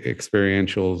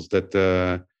experientials that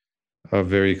are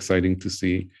very exciting to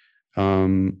see.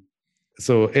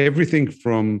 So everything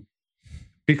from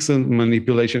pixel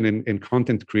manipulation and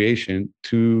content creation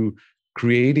to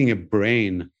creating a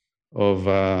brain of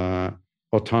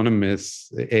autonomous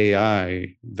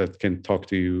AI that can talk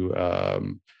to you.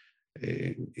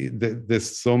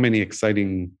 There's so many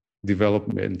exciting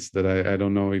developments that I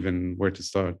don't know even where to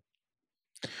start.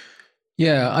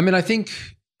 Yeah, I mean, I think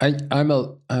I'm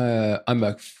a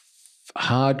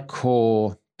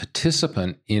hardcore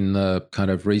participant in the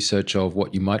kind of research of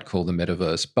what you might call the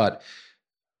metaverse, but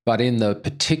in the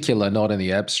particular, not in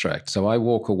the abstract. So I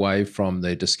walk away from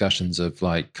the discussions of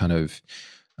like kind of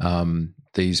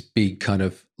these big kind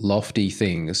of lofty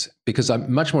things because I'm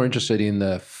much more interested in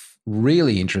the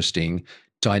really interesting,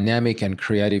 dynamic and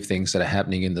creative things that are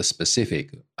happening in the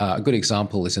specific. A good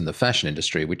example is in the fashion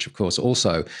industry, which of course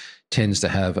also tends to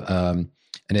have an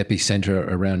epicenter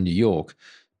around New York,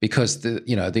 because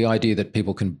the idea that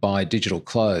people can buy digital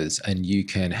clothes and you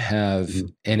can have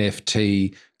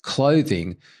NFT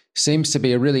clothing seems to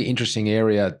be a really interesting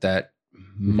area that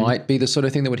might be the sort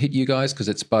of thing that would hit you guys, because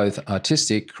it's both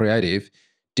artistic, creative,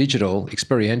 digital,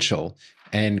 experiential,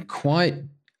 and quite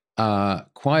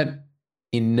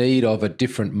in need of a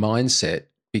different mindset,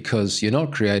 because you're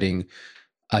not creating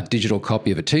a digital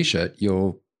copy of a t-shirt,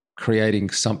 you're creating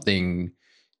something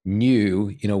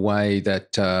new in a way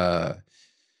that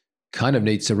kind of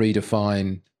needs to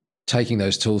redefine taking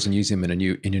those tools and using them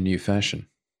in a new fashion.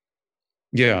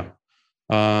 Yeah,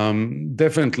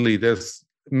 definitely. There's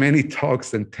many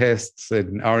talks and tests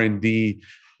and R&D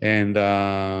and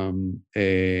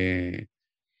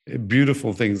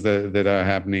beautiful things that are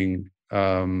happening.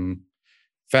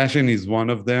 Fashion is one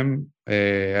of them.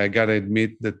 I gotta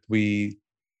admit that we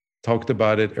talked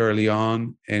about it early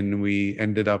on, and we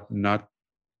ended up not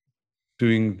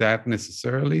doing that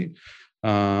necessarily.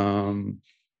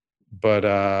 But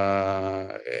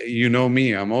you know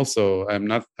me, I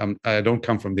don't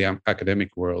come from the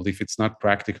academic world. If it's not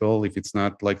practical, if it's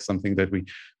not like something that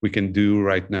we can do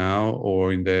right now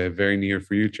or in the very near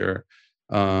future,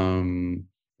 then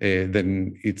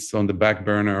it's on the back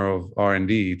burner of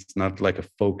R&D. It's not like a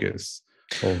focus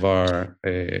of our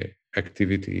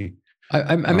activity.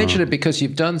 I mentioned it because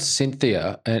you've done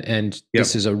Cynthia, and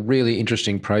this is a really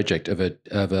interesting project of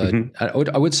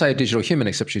I would say a digital human,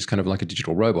 except she's kind of like a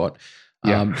digital robot.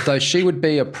 Though she would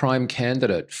be a prime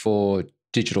candidate for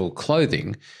digital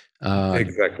clothing.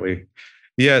 Exactly.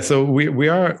 Yeah. So we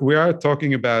are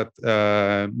talking about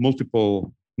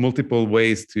multiple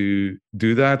ways to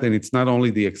do that, and it's not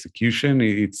only the execution.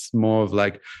 It's more of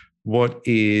like, what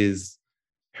is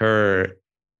her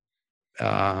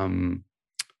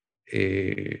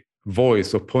a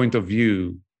voice or point of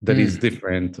view that is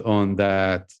different on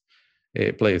that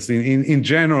place. In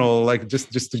general, like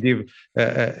just to give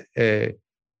a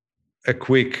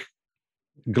quick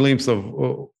glimpse of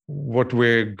what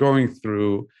we're going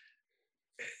through,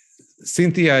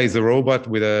 Cynthia is a robot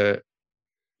with a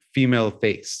female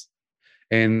face,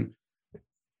 and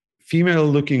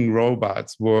female-looking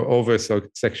robots were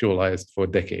over-sexualized for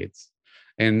decades.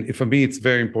 And for me, it's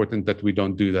very important that we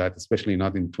don't do that, especially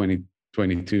not in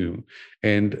 2022.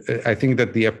 And I think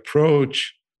that the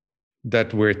approach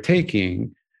that we're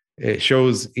taking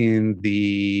shows in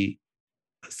the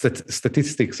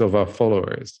statistics of our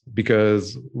followers,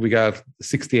 because we got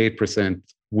 68%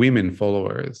 women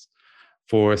followers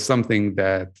for something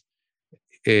that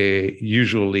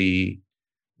usually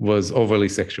was overly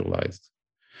sexualized.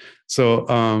 So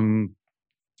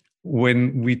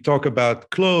when we talk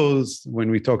about clothes, when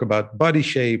we talk about body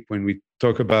shape, when we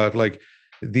talk about like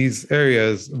these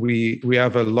areas, we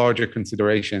have a larger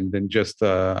consideration than just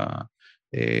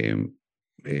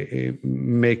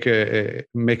make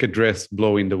a dress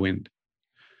blow in the wind,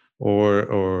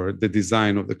 or the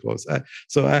design of the clothes.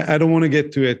 So I don't want to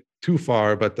get to it too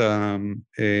far, but I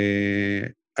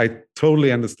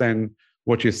totally understand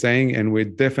what you're saying, and we're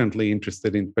definitely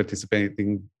interested in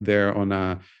participating there on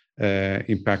an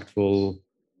impactful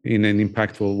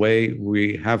way.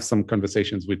 We have some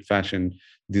conversations with fashion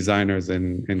designers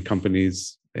and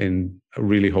companies, and I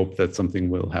really hope that something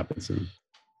will happen soon.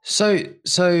 So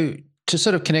to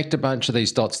sort of connect a bunch of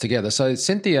these dots together, so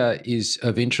Cynthia is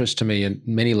of interest to me in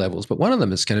many levels, but one of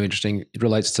them is kind of interesting. It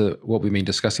relates to what we've been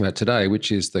discussing about today,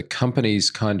 which is the company's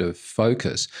kind of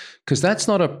focus, because that's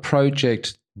not a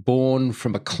project born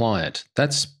from a client.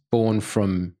 That's born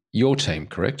from your team,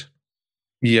 correct?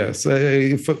 Yes.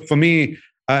 For me,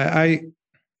 I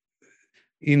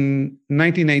in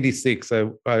 1986,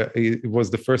 it was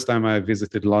the first time I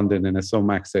visited London, and I saw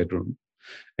Max Headroom.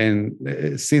 And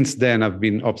since then, I've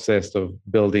been obsessed of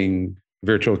building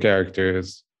virtual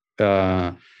characters.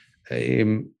 One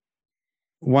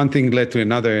thing led to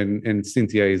another, and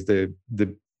Cynthia is the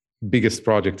biggest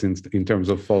project in terms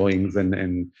of followings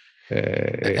and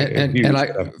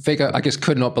Vico, I just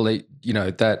could not believe,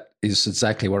 that is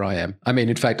exactly where I am. I mean,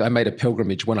 in fact, I made a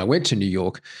pilgrimage when I went to New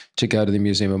York to go to the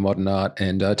Museum of Modern Art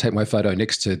and take my photo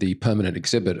next to the permanent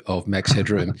exhibit of Max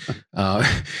Headroom,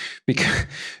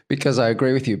 because I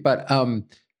agree with you. But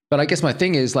I guess my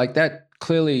thing is like that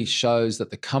clearly shows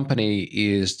that the company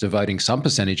is devoting some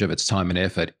percentage of its time and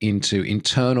effort into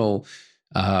internal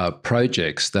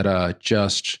projects that are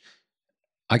just,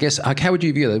 I guess, how would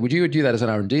you view that? Would you view that as an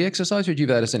R&D exercise? Would you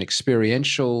view that as an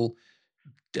experiential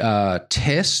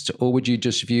test, or would you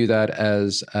just view that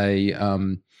as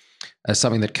as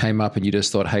something that came up and you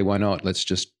just thought, hey, why not? Let's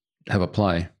just have a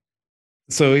play.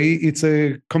 So it's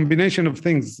a combination of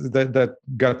things that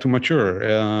got to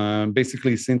mature.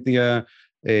 Basically, Cynthia,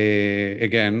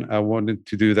 again, I wanted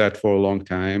to do that for a long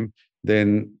time.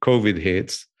 Then COVID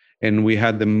hits. And we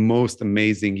had the most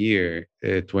amazing year,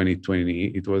 2020.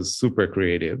 It was super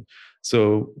creative.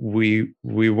 So we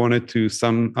wanted to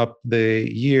sum up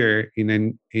the year in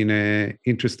an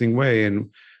interesting way,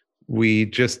 and we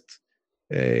just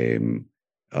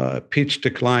pitched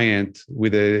a client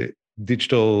with a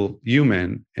digital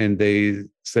human, and they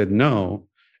said no.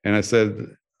 And I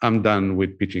said, I'm done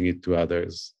with pitching it to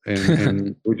others,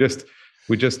 and we just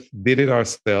did it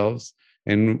ourselves.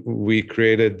 And we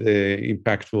created the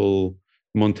impactful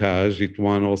montage. It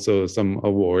won also some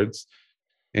awards.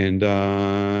 And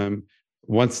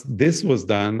once this was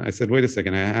done, I said, wait a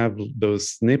second, I have those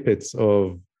snippets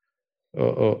of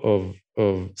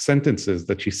sentences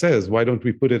that she says. Why don't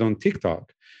we put it on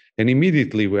TikTok? And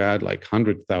immediately we had like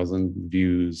 100,000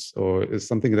 views or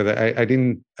something that I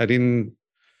didn't,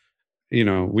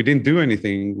 we didn't do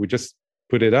anything. We just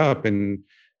put it up and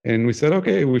we said,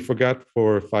 okay, we forgot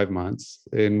for 5 months,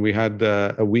 and we had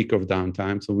a week of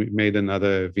downtime. So we made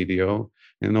another video,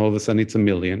 and all of a sudden it's 1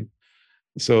 million.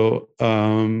 So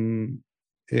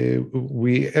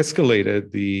we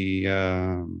escalated the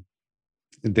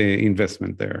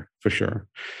investment there for sure.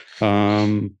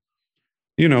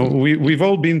 We've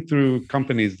all been through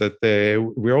companies that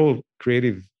we're all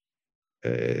creative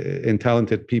and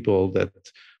talented people that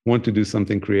want to do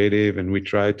something creative, and we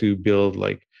try to build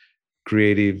like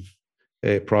creative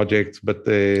projects, but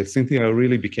Cynthia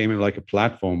really became like a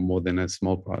platform more than a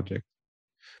small project.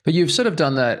 But you've sort of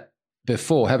done that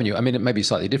before, haven't you? I mean, it may be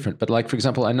slightly different, but like, for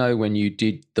example, I know when you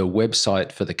did the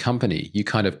website for the company, you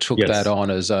kind of took that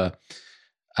on as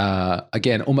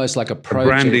again, almost like a project.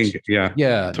 Branding,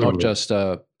 yeah, totally. Not just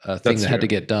a thing that had to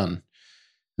get done.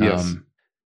 Yes.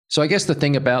 So I guess the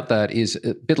thing about that is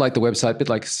a bit like the website, a bit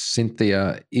like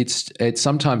Cynthia, it's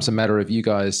sometimes a matter of you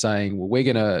guys saying, well, we're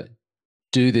going to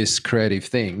do this creative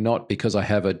thing, not because I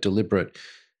have a deliberate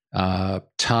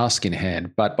task in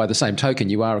hand, but by the same token,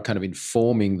 you are kind of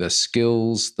informing the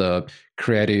skills, the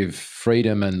creative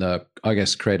freedom, and the, I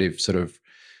guess, creative sort of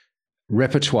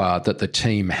repertoire that the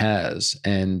team has.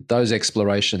 And those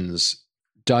explorations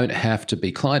don't have to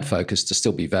be client focused to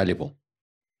still be valuable.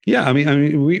 Yeah, I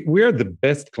mean, we are the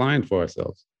best client for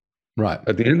ourselves. Right.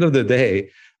 At the end of the day,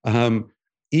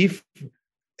 if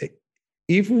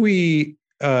we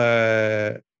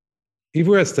are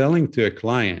selling to a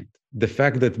client, the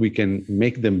fact that we can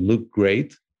make them look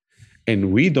great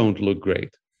and we don't look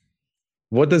great,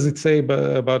 what does it say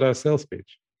about our sales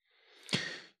pitch?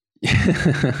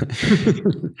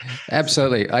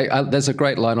 Absolutely. There's a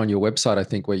great line on your website, I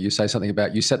think, where you say something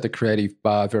about you set the creative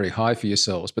bar very high for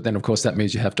yourselves, but then of course that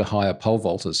means you have to hire pole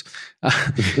vaulters.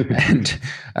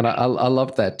 and I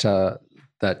love that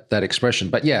expression.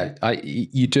 But yeah,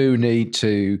 you do need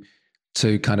to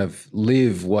kind of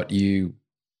live what you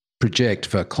project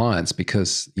for clients,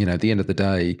 because at the end of the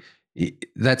day,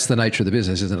 that's the nature of the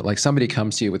business, isn't it? Like somebody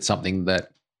comes to you with something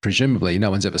that presumably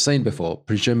no one's ever seen before.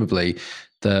 Presumably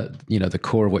the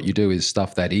core of what you do is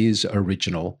stuff that is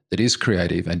original, that is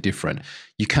creative and different.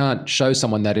 You can't show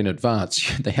someone that in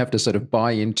advance. They have to sort of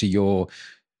buy into your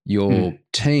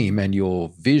team and your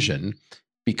vision,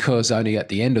 because only at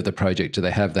the end of the project do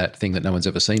they have that thing that no one's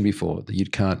ever seen before. You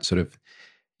can't sort of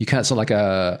like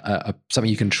a something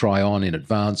you can try on in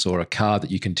advance, or a car that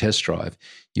you can test drive.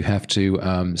 You have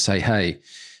to say, hey,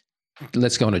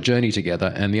 let's go on a journey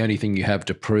together. And the only thing you have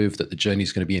to prove that the journey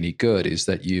is going to be any good is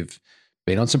that you've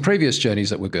been on some previous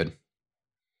journeys that were good.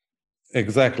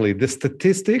 Exactly. The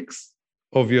statistics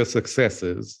of your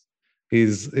successes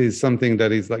is something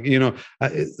that is like,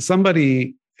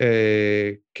 somebody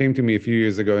came to me a few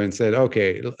years ago and said,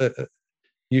 okay,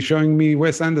 you're showing me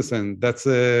Wes Anderson. That's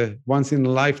a once in a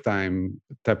lifetime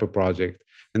type of project.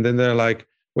 And then they're like,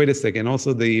 wait a second,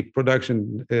 also the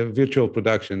production, virtual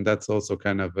production, that's also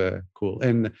kind of cool.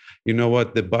 And you know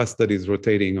what? The bus that is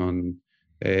rotating on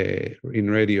in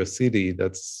Radio City.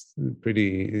 That's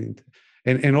pretty,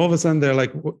 and all of a sudden they're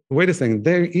like, wait a second,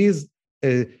 there is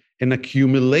an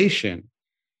accumulation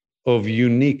of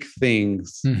unique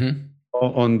things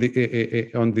on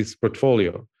this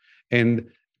portfolio. And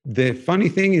the funny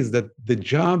thing is that the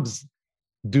jobs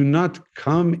do not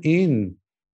come in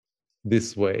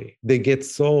this way. They get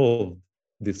solved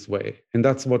this way. And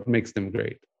that's what makes them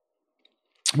great.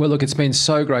 Well, look, it's been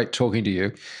so great talking to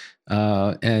you.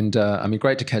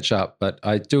 Great to catch up, but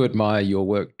I do admire your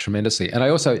work tremendously. And I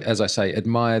also, as I say,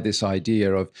 admire this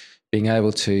idea of being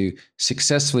able to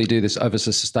successfully do this over a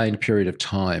sustained period of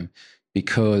time.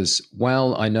 Because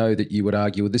while I know that you would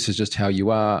argue, well, this is just how you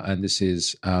are, and this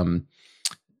is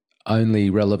only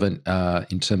relevant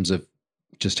in terms of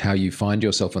just how you find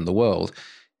yourself in the world,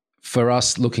 for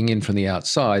us looking in from the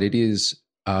outside, it is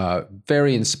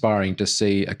very inspiring to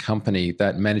see a company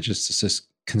that manages to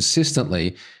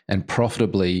consistently and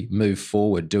profitably move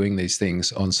forward doing these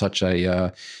things on such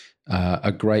a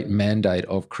great mandate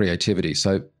of creativity.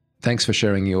 So thanks for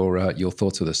sharing your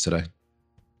thoughts with us today.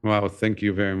 Wow, thank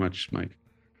you very much, Mike.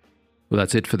 Well,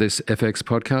 that's it for this FX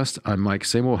podcast. I'm Mike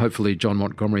Seymour. Hopefully John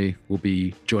Montgomery will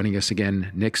be joining us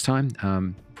again next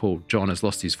time. Poor John has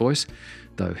lost his voice,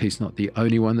 though he's not the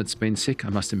only one that's been sick. I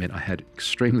must admit I had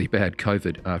extremely bad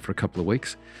COVID for a couple of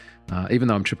weeks, even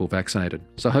though I'm triple vaccinated.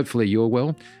 So hopefully you're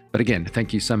well. But again,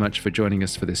 thank you so much for joining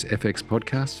us for this FX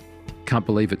podcast. Can't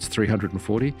believe it's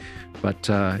 340, but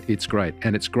it's great.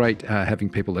 And it's great having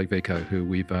people like Vico, who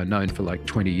we've known for like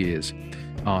 20 years,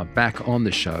 back on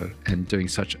the show and doing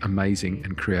such amazing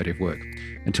and creative work.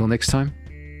 Until next time,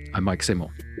 I'm Mike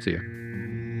Seymour. See you.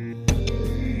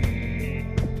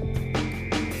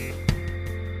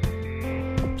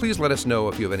 Please let us know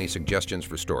if you have any suggestions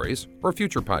for stories or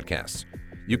future podcasts.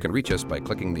 You can reach us by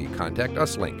clicking the Contact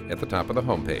Us link at the top of the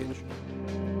homepage.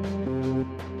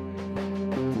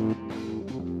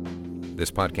 This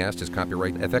podcast is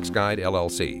copyright FX Guide,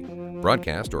 LLC.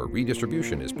 Broadcast or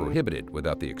redistribution is prohibited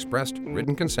without the expressed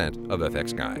written consent of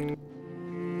FX Guide.